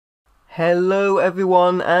Hello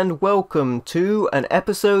everyone and welcome to an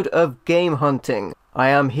episode of Game Hunting. I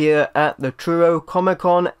am here at the Truro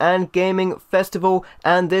Comicon and Gaming Festival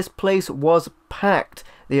and this place was packed.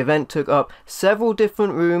 The event took up several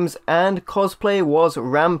different rooms and cosplay was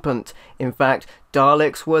rampant. In fact,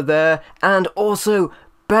 Daleks were there and also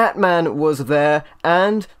Batman was there,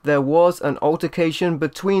 and there was an altercation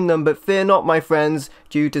between them, but fear not my friends,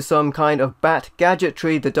 due to some kind of bat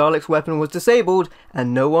gadgetry the Dalek's weapon was disabled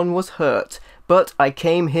and no one was hurt. But I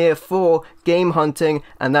came here for game hunting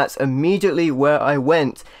and that's immediately where I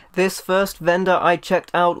went. This first vendor I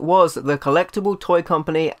checked out was the Collectible Toy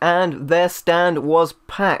Company and their stand was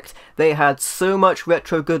packed. They had so much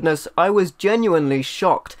retro goodness, I was genuinely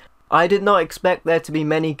shocked. I did not expect there to be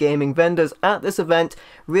many gaming vendors at this event.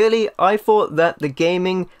 Really, I thought that the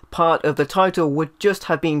gaming part of the title would just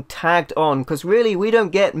have been tagged on, because really we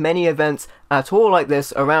don't get many events at all like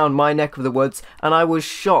this around my neck of the woods, and I was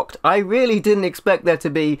shocked. I really didn't expect there to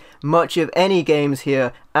be much of any games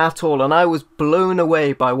here at all, and I was blown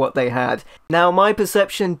away by what they had. Now my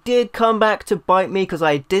perception did come back to bite me because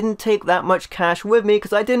I didn't take that much cash with me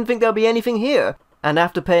because I didn't think there'll be anything here. And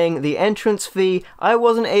after paying the entrance fee, I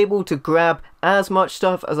wasn't able to grab as much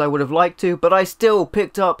stuff as I would have liked to, but I still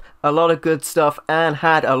picked up a lot of good stuff and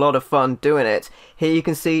had a lot of fun doing it. Here you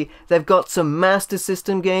can see they've got some Master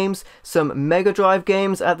System games, some Mega Drive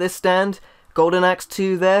games at this stand. Golden Axe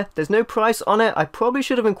 2 there. There's no price on it. I probably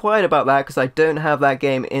should have inquired about that because I don't have that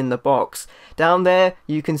game in the box. Down there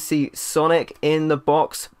you can see Sonic in the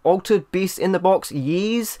box, Altered Beast in the box,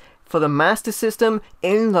 Yeez for the Master System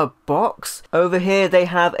in the box. Over here they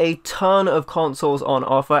have a ton of consoles on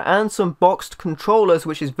offer and some boxed controllers,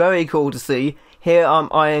 which is very cool to see. Here I'm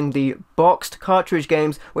eyeing the boxed cartridge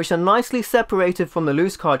games, which are nicely separated from the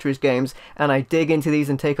loose cartridge games, and I dig into these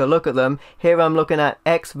and take a look at them. Here I'm looking at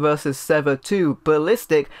Ecks vs Sever 2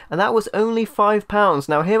 Ballistic, and that was only £5.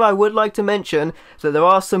 Now here I would like to mention that there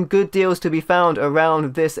are some good deals to be found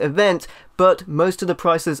around this event, but most of the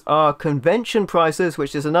prices are convention prices,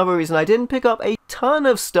 which is another reason I didn't pick up a ton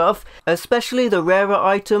of stuff. Especially the rarer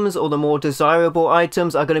items or the more desirable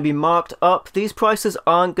items are going to be marked up. These prices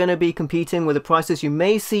aren't going to be competing with the prices you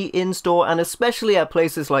may see in store and especially at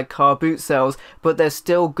places like car boot sales, but there's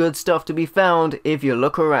still good stuff to be found if you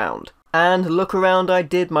look around. And look around I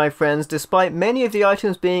did, my friends. Despite many of the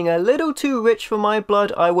items being a little too rich for my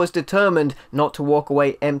blood, I was determined not to walk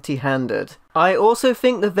away empty-handed. I also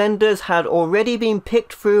think the vendors had already been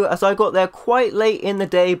picked through as I got there quite late in the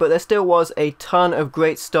day, but there still was a ton of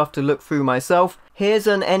great stuff to look through myself. Here's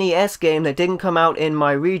an NES game that didn't come out in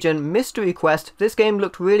my region, Mystery Quest. This game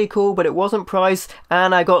looked really cool, but it wasn't priced,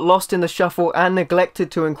 and I got lost in the shuffle and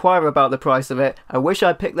neglected to inquire about the price of it. I wish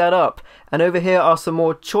I picked that up. And over here are some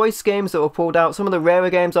more choice games that were pulled out. Some of the rarer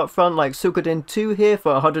games up front, like Suikoden 2 here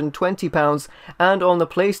for £120, and on the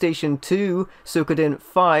PlayStation 2, Suikoden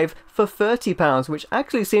 5 for £30, which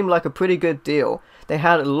actually seemed like a pretty good deal. They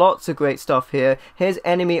had lots of great stuff here. Here's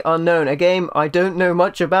Enemy Unknown, a game I don't know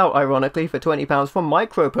much about, ironically, for £20 from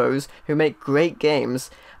Micropose, who make great games.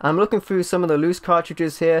 I'm looking through some of the loose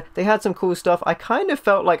cartridges here. They had some cool stuff. I kind of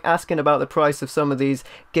felt like asking about the price of some of these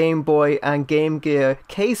Game Boy and Game Gear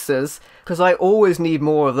cases, because I always need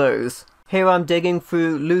more of those. Here I'm digging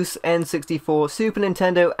through loose N64, Super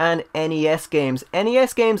Nintendo and NES games.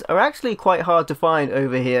 NES games are actually quite hard to find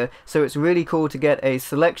over here, so it's really cool to get a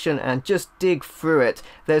selection and just dig through it.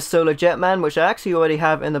 There's Solar Jetman, which I actually already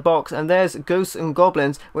have in the box, and there's Ghosts and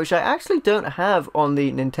Goblins, which I actually don't have on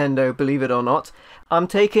the Nintendo, believe it or not. I'm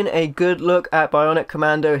taking a good look at Bionic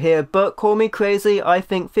Commando here, but call me crazy, I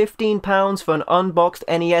think £15 for an unboxed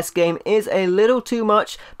NES game is a little too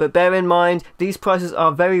much, but bear in mind, these prices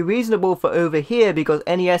are very reasonable for over here because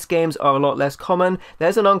NES games are a lot less common.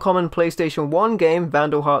 There's an uncommon PlayStation 1 game,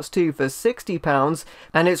 Vandal Hearts 2 for £60,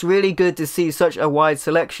 and it's really good to see such a wide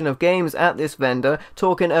selection of games at this vendor.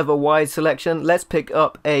 Talking of a wide selection, let's pick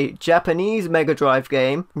up a Japanese Mega Drive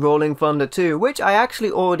game, Rolling Thunder 2, which I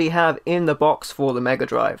actually already have in the box for the Mega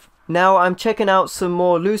Drive. Now I'm checking out some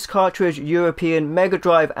more loose cartridge European Mega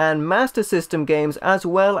Drive and Master System games, as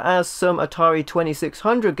well as some Atari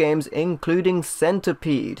 2600 games, including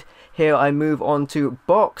Centipede. Here I move on to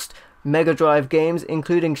boxed Mega Drive games,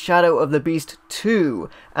 including Shadow of the Beast 2.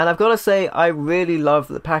 And I've got to say, I really love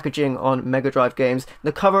the packaging on Mega Drive games.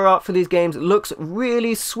 The cover art for these games looks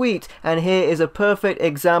really sweet, and here is a perfect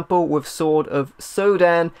example with Sword of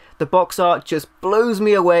Sodan. The box art just blows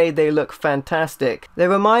me away, they look fantastic. They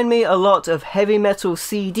remind me a lot of heavy metal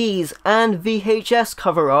CDs and VHS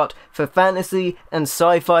cover art for fantasy and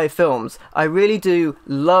sci-fi films. I really do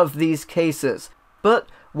love these cases. But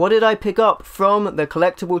What did I pick up from the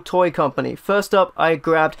collectible toy company? First up, I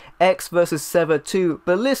grabbed Ecks vs Sever 2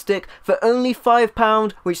 Ballistic for only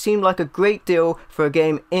 £5, which seemed like a great deal for a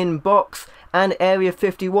game in box, and Area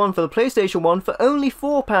 51 for the PlayStation 1 for only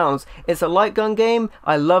 £4. It's a light gun game.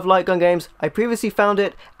 I love light gun games. I previously found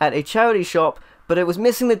it at a charity shop, but it was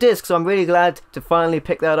missing the disc, so I'm really glad to finally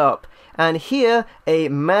pick that up. And here, a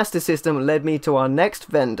Master System led me to our next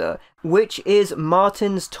vendor, which is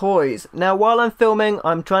Martin's Toys. Now, while I'm filming,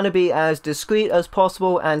 I'm trying to be as discreet as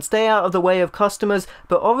possible and stay out of the way of customers,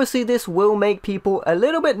 but obviously this will make people a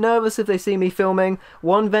little bit nervous if they see me filming.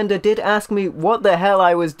 One vendor did ask me what the hell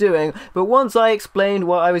I was doing, but once I explained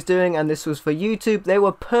what I was doing and this was for YouTube, they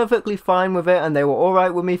were perfectly fine with it and they were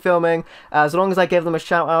alright with me filming, as long as I gave them a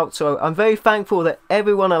shout out. So I'm very thankful that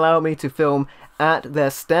everyone allowed me to film at their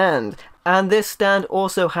stand. And this stand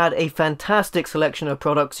also had a fantastic selection of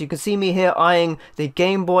products. You can see me here eyeing the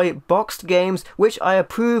Game Boy boxed games, which I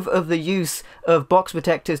approve of the use of box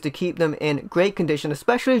protectors to keep them in great condition,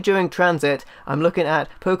 especially during transit. I'm looking at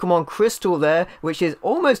Pokemon Crystal there, which is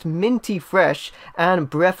almost minty fresh, and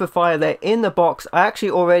Breath of Fire there in the box. I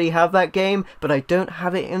actually already have that game, but I don't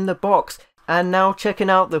have it in the box. And now checking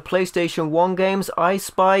out the PlayStation 1 games, I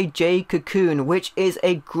spy J Cocoon, which is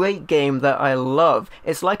a great game that I love.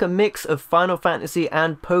 It's like a mix of Final Fantasy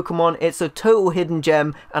and Pokemon. It's a total hidden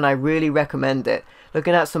gem and I really recommend it.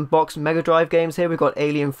 Looking at some boxed Mega Drive games here, we've got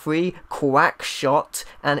Alien 3, Quackshot,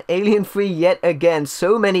 and Alien 3 yet again.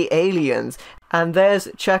 So many aliens. And there's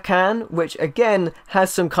Chakan, which again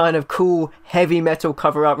has some kind of cool heavy metal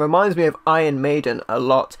cover art. Reminds me of Iron Maiden a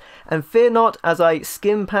lot. And fear not, as I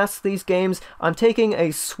skim past these games, I'm taking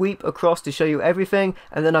a sweep across to show you everything,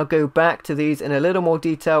 and then I'll go back to these in a little more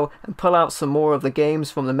detail and pull out some more of the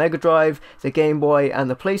games from the Mega Drive, the Game Boy and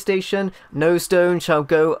the PlayStation. No stone shall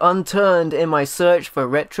go unturned in my search for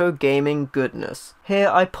retro gaming goodness. Here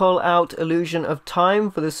I pull out Illusion of Time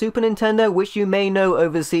for the Super Nintendo, which you may know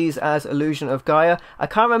overseas as Illusion of Gaia. I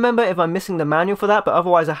can't remember if I'm missing the manual for that, but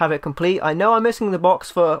otherwise I have it complete. I know I'm missing the box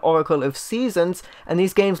for Oracle of Seasons, and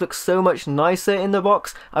these games look so much nicer in the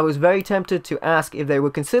box. I was very tempted to ask if they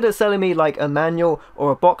would consider selling me like a manual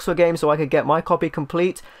or a box for games so I could get my copy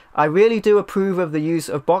complete. I really do approve of the use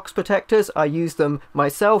of box protectors. I use them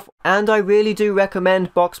myself, and I really do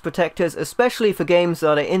recommend box protectors, especially for games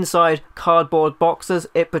that are inside cardboard boxes.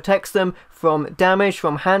 It protects them from damage,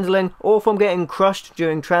 from handling, or from getting crushed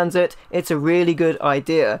during transit. It's a really good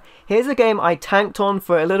idea. Here's a game I tanked on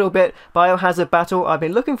for a little bit, Biohazard Battle. I've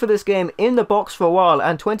been looking for this game in the box for a while,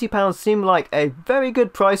 and £20 seemed like a very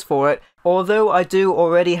good price for it. Although I do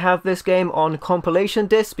already have this game on compilation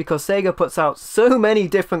discs because Sega puts out so many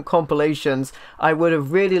different compilations, I would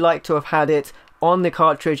have really liked to have had it on the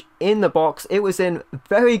cartridge in the box. It was in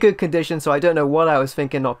very good condition, so I don't know what I was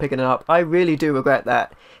thinking not picking it up. I really do regret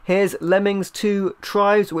that. Here's Lemmings 2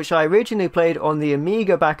 Tribes, which I originally played on the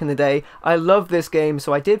Amiga back in the day. I love this game,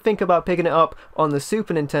 so I did think about picking it up on the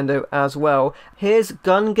Super Nintendo as well. Here's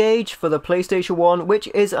Gun Gauge for the PlayStation 1, which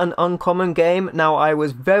is an uncommon game. Now, I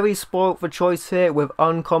was very spoiled for choice here with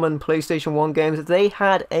uncommon PlayStation 1 games. They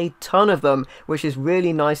had a ton of them, which is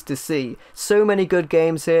really nice to see. So many good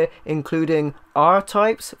games here, including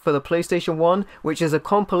R-Types for the PlayStation 1, which is a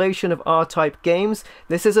compilation of R-Type games.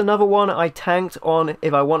 This is another one I tanked on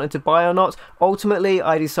if I wanted to buy or not. Ultimately,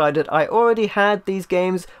 I decided I already had these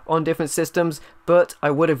games on different systems, but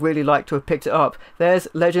I would have really liked to have picked it up. There's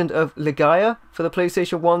Legend of Legaia for the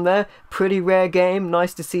PlayStation 1 there. Pretty rare game,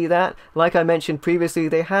 nice to see that. Like I mentioned previously,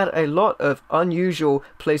 they had a lot of unusual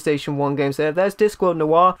PlayStation 1 games there. There's Discworld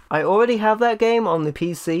Noir. I already have that game on the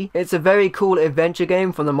PC. It's a very cool adventure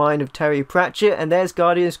game from the mind of Terry Pratchett. And there's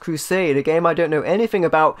Guardians Crusade, a game I don't know anything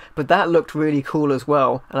about, but that looked really cool as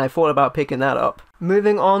well, and I thought about picking that up.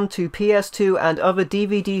 Moving on to PS2 and other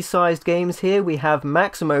DVD-sized games here, we have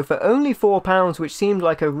Maximo for only £4, which seemed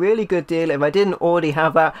like a really good deal. If I didn't already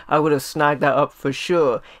have that, I would have snagged that up for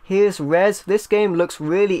sure. Here's Rez. This game looks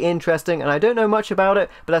really interesting, and I don't know much about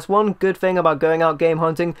it, but that's one good thing about going out game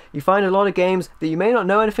hunting. You find a lot of games that you may not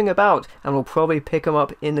know anything about, and will probably pick them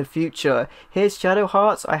up in the future. Here's Shadow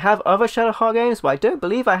Hearts. I have other Shadow Heart games, but I don't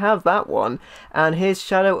believe I have that one. And here's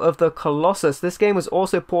Shadow of the Colossus. This game was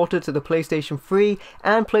also ported to the PlayStation 3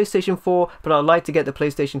 and PlayStation 4, but I'd like to get the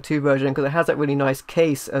PlayStation 2 version because it has that really nice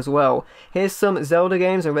case as well. Here's some Zelda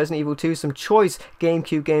games and Resident Evil 2, some choice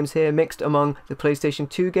GameCube games here mixed among the PlayStation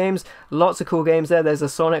 2 games. Lots of cool games there. There's a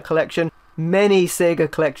Sonic collection. Many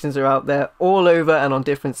Sega collections are out there all over and on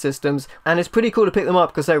different systems, and it's pretty cool to pick them up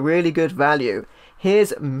because they're really good value.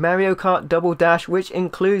 Here's Mario Kart Double Dash, which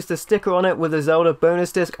includes the sticker on it with a Zelda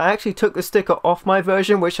bonus disc. I actually took the sticker off my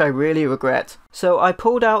version, which I really regret. So I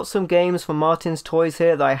pulled out some games from Martin's Toys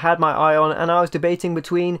here that I had my eye on, and I was debating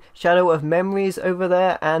between Shadow of Memories over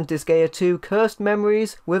there and Disgaea 2 Cursed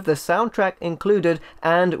Memories with the soundtrack included,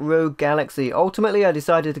 and Rogue Galaxy. Ultimately I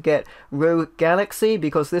decided to get Rogue Galaxy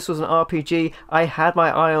because this was an RPG I had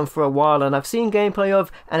my eye on for a while and I've seen gameplay of,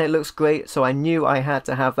 and it looks great, so I knew I had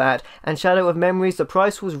to have that. And Shadow of Memories, the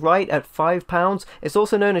price was right at £5. It's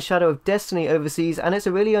also known as Shadow of Destiny overseas, and it's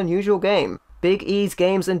a really unusual game. Big E's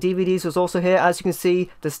Games and DVDs was also here. As you can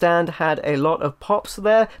see, the stand had a lot of pops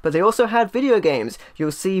there, but they also had video games.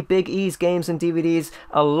 You'll see Big E's Games and DVDs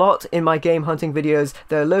a lot in my game hunting videos.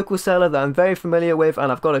 They're a local seller that I'm very familiar with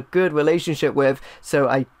and I've got a good relationship with, so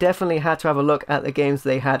I definitely had to have a look at the games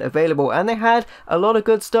they had available. And they had a lot of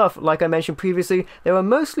good stuff. Like I mentioned previously, they were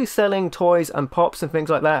mostly selling toys and pops and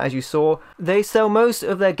things like that, as you saw. They sell most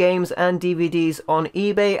of their games and DVDs on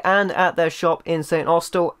eBay and at their shop in St.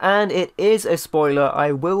 Austell, and it is a spoiler,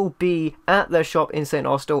 I will be at their shop in St.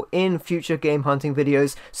 Austell in future game hunting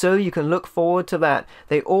videos, so you can look forward to that.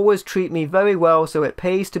 They always treat me very well, so it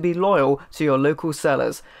pays to be loyal to your local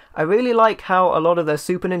sellers. I really like how a lot of their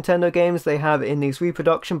Super Nintendo games they have in these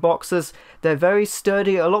reproduction boxes. They're very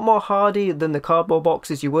sturdy, a lot more hardy than the cardboard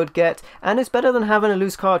boxes you would get, and it's better than having a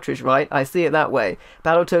loose cartridge, right? I see it that way.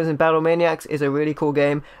 Battletoads and Battle Maniacs is a really cool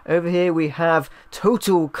game. Over here we have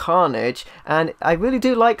Total Carnage, and I really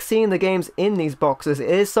do like seeing the games in these boxes. It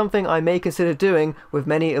is something I may consider doing with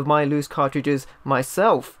many of my loose cartridges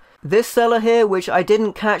myself. This seller here, which I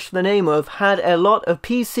didn't catch the name of, had a lot of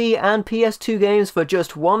PC and PS2 games for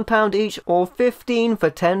just £1 each, or 15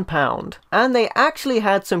 for £10. And they actually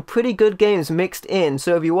had some pretty good games mixed in,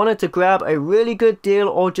 so if you wanted to grab a really good deal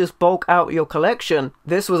or just bulk out your collection,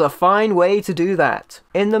 this was a fine way to do that.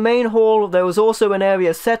 In the main hall, there was also an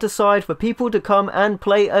area set aside for people to come and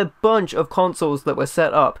play a bunch of consoles that were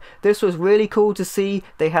set up. This was really cool to see.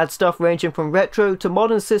 They had stuff ranging from retro to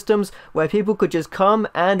modern systems where people could just come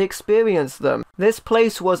and experience them. This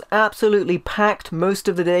place was absolutely packed most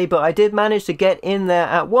of the day, but I did manage to get in there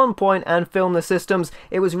at one point and film the systems.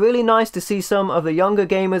 It was really nice to see some of the younger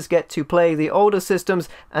gamers get to play the older systems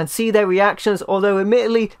and see their reactions, although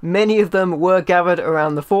admittedly many of them were gathered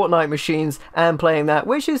around the Fortnite machines and playing that,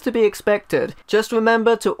 which is to be expected. Just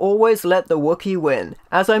remember to always let the Wookiee win.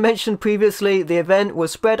 As I mentioned previously, the event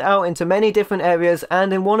was spread out into many different areas,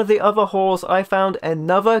 and in one of the other halls I found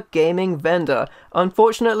another gaming vendor.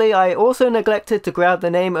 Unfortunately, I also neglected to grab the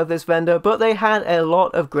name of this vendor, but they had a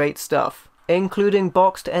lot of great stuff, including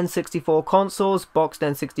boxed N64 consoles, boxed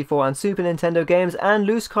N64 and Super Nintendo games, and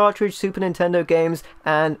loose cartridge Super Nintendo games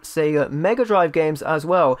and Sega Mega Drive games as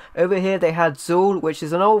well. Over here they had Zool, which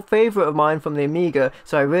is an old favourite of mine from the Amiga,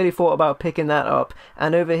 so I really thought about picking that up.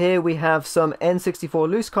 And over here we have some N64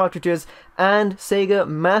 loose cartridges and Sega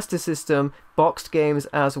Master System boxed games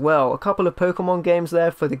as well. A couple of Pokemon games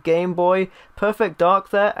there for the Game Boy. Perfect Dark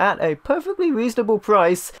there at a perfectly reasonable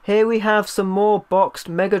price. Here we have some more boxed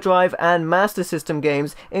Mega Drive and Master System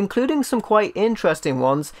games, including some quite interesting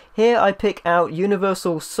ones. Here I pick out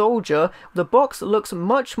Universal Soldier. The box looks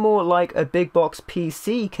much more like a big box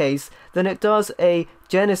PC case than it does a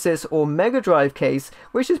Genesis or Mega Drive case,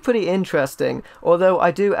 which is pretty interesting, although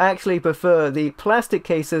I do actually prefer the plastic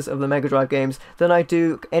cases of the Mega Drive games than I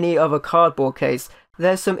do any other cardboard case.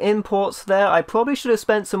 There's some imports there. I probably should have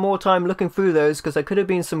spent some more time looking through those because there could have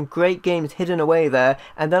been some great games hidden away there,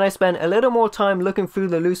 and then I spent a little more time looking through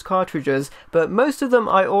the loose cartridges, but most of them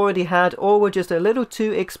I already had or were just a little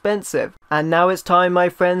too expensive. And now it's time, my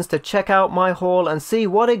friends, to check out my haul and see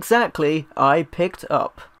what exactly I picked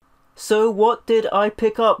up. So what did I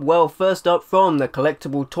pick up? Well, first up from the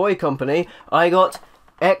collectible toy company, I got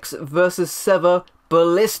Ecks vs. Sever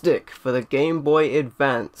Ballistic for the Game Boy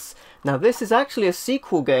Advance. Now this is actually a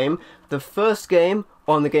sequel game. The first game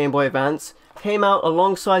on the Game Boy Advance came out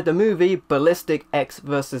alongside the movie Ballistic Ecks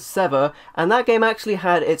vs. Sever, and that game actually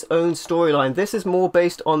had its own storyline. This is more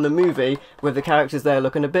based on the movie, with the characters there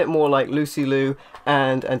looking a bit more like Lucy Liu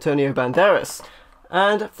and Antonio Banderas.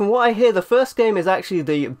 And from what I hear, the first game is actually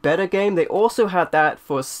the better game. They also had that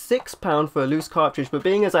for £6 for a loose cartridge, but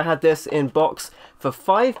being as I had this in box for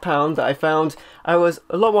 £5 that I found, I was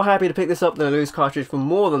a lot more happy to pick this up than a loose cartridge for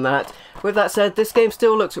more than that. With that said, this game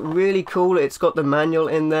still looks really cool. It's got the manual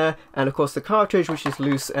in there, and of course the cartridge, which is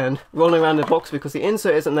loose and rolling around the box because the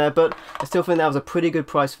insert isn't there, but I still think that was a pretty good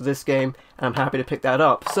price for this game, and I'm happy to pick that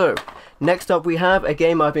up. So, next up we have a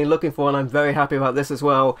game I've been looking for, and I'm very happy about this as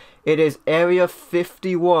well. It is Area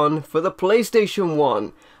 51 for the PlayStation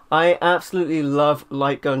 1. I absolutely love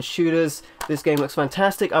light gun shooters. This game looks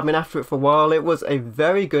fantastic. I've been after it for a while. It was a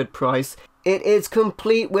very good price. It is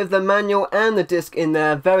complete with the manual and the disc in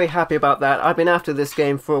there. Very happy about that. I've been after this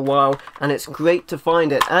game for a while and it's great to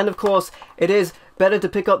find it. And of course, it is better to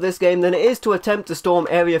pick up this game than it is to attempt to storm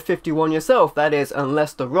Area 51 yourself. That is,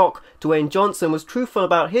 unless The Rock, Dwayne Johnson, was truthful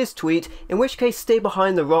about his tweet, in which case stay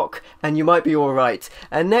behind The Rock and you might be alright.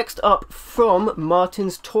 And next up, from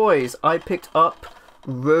Martin's Toys, I picked up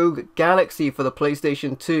Rogue Galaxy for the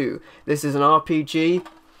PlayStation 2. This is an RPG.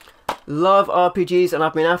 Love RPGs and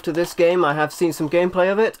I've been after this game. I have seen some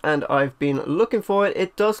gameplay of it and I've been looking for it.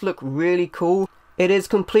 It does look really cool. It is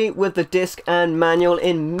complete with the disc and manual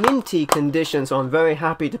in minty condition, so I'm very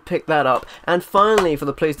happy to pick that up. And finally, for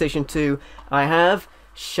the PlayStation 2, I have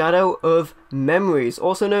Shadow of Memories,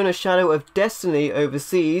 also known as Shadow of Destiny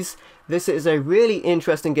overseas. This is a really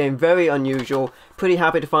interesting game, very unusual. Pretty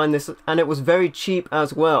happy to find this, and it was very cheap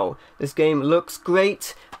as well. This game looks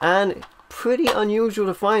great and pretty unusual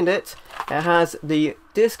to find it. It has the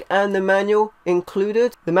disc and the manual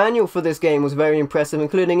included. The manual for this game was very impressive,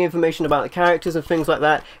 including information about the characters and things like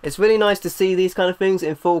that. It's really nice to see these kind of things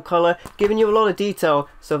in full color, giving you a lot of detail,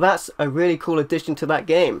 so that's a really cool addition to that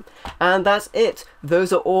game. And that's it.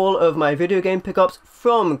 Those are all of my video game pickups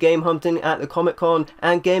from game hunting at the Comicon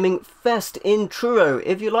and Gaming Fest in Truro.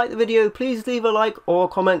 If you like the video, please leave a like or a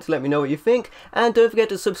comment to let me know what you think, and don't forget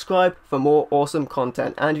to subscribe for more awesome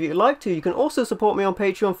content. And if you'd like to, you can also support me on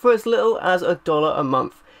Patreon for as little as $1 a month.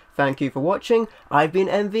 Thank you for watching. I've been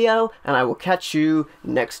MVL, and I will catch you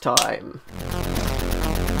next time.